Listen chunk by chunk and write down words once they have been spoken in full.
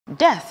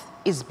Death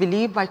is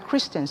believed by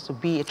Christians to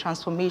be a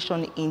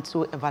transformation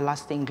into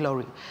everlasting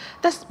glory.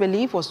 This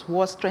belief was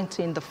what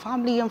strengthened the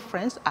family and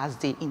friends as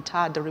they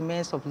interred the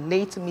remains of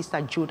late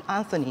Mr. Jude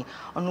Anthony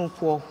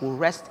Onunkwo, who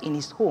rests in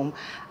his home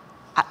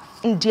at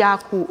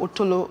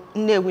Otolo,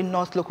 Nnewi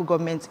North Local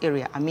Government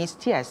Area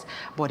amidst tears,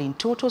 but in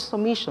total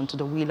submission to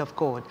the will of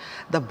God.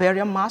 The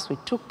burial mass, which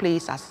took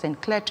place at St.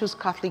 Cletus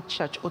Catholic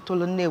Church,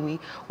 Otolo, Nnewi,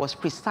 was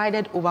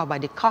presided over by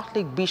the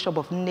Catholic Bishop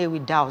of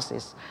Nnewi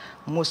Diocese,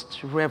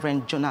 Most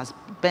Reverend Jonas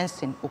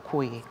Benson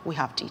Okoye. We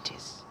have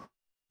details.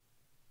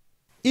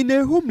 In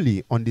a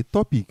homily on the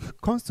topic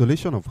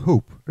Consolation of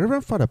Hope,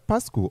 Reverend Father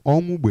Pascal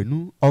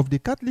Onwubenu of the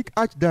Catholic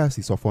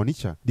Archdiocese of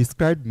Onitsha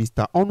described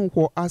Mr.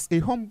 Onunkwo as a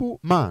humble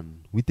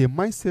man with a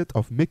mindset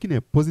of making a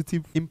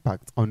positive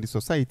impact on the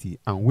society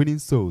and winning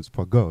souls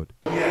for God.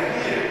 We are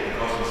here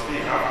because we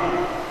still have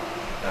hope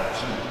that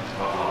Jude is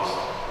not lost.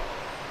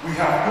 We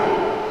have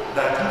hope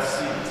that Jude's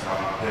sins have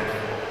been paid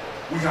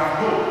for. We have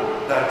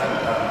hope that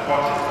Jude has been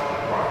purchased at the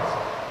price.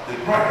 The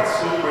price is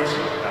so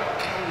precious that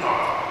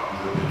cannot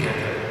be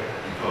replicated.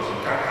 Because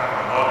we can't have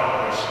another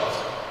precious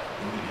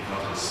only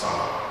because the Son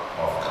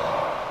of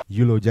God.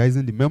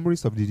 Eulogizing the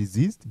memories of the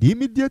deceased, the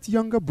immediate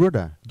younger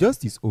brother,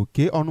 Justice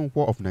Oke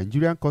Onunkwo of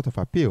Nigerian Court of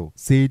Appeal,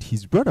 said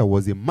his brother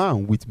was a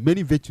man with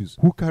many virtues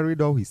who carried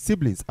all his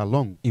siblings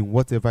along in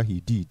whatever he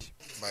did.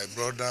 My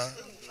brother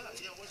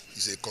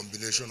is a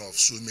combination of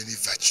so many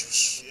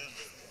virtues,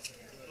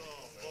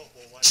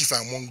 chief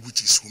among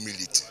which is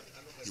humility.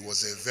 He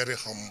was a very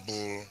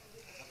humble,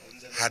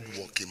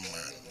 hard-working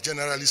man,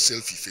 generally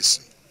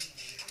self-effacing.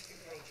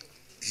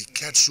 He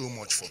cared so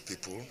much for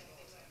people,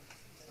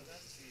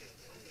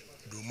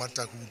 no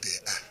matter who they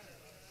are.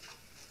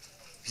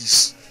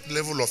 His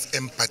level of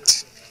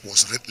empathy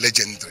was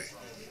legendary.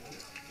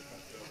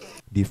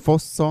 The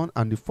first son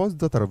and the first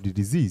daughter of the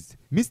deceased,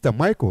 Mr.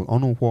 Michael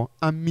Onunkwo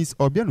and Miss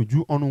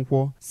Obianuju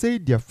Onunkwo,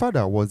 said their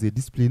father was a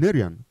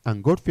disciplinarian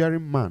and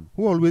God-fearing man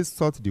who always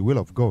sought the will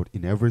of God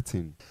in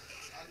everything.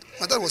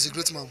 My dad was a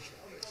great man.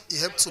 He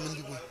helped so many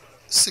people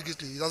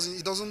secretly.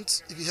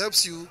 If he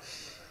helps you,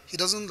 he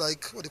doesn't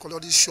like what they call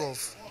all this show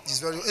off. He's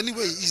very,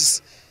 anyway,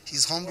 he's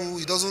humble.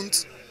 He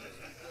doesn't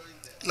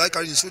like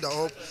carrying his shoulder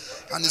up,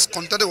 and he's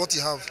contented what he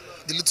have.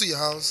 The little he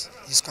has,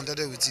 he's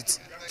contented with it.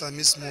 What I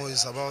miss more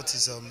is about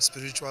his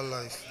spiritual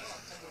life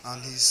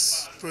and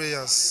his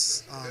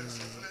prayers and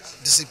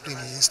discipline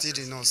he instilled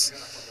in us.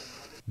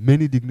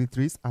 Many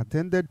dignitaries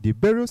attended the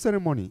burial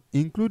ceremony,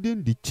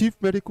 including the Chief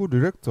Medical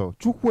Director,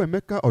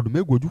 Chukwuemeka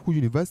Odumegwu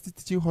University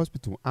Teaching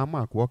Hospital,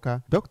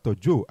 Amakwaka, Dr.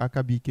 Joe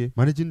Akabike,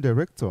 Managing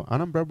Director,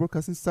 Anambra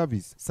Broadcasting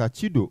Service,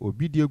 Sachido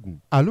Obidiegu,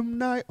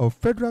 alumni of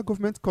Federal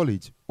Government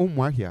College,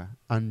 Umuahia,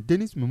 and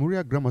Dennis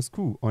Memorial Grammar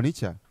School,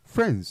 Onitsha,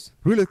 friends,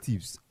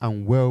 relatives,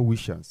 and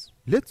well-wishers.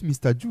 Late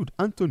Mr. Jude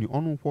Anthony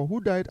Onunkwo, who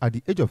died at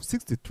the age of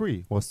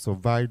 63, was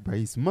survived by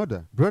his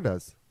mother,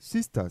 brothers,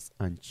 sisters,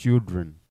 and children.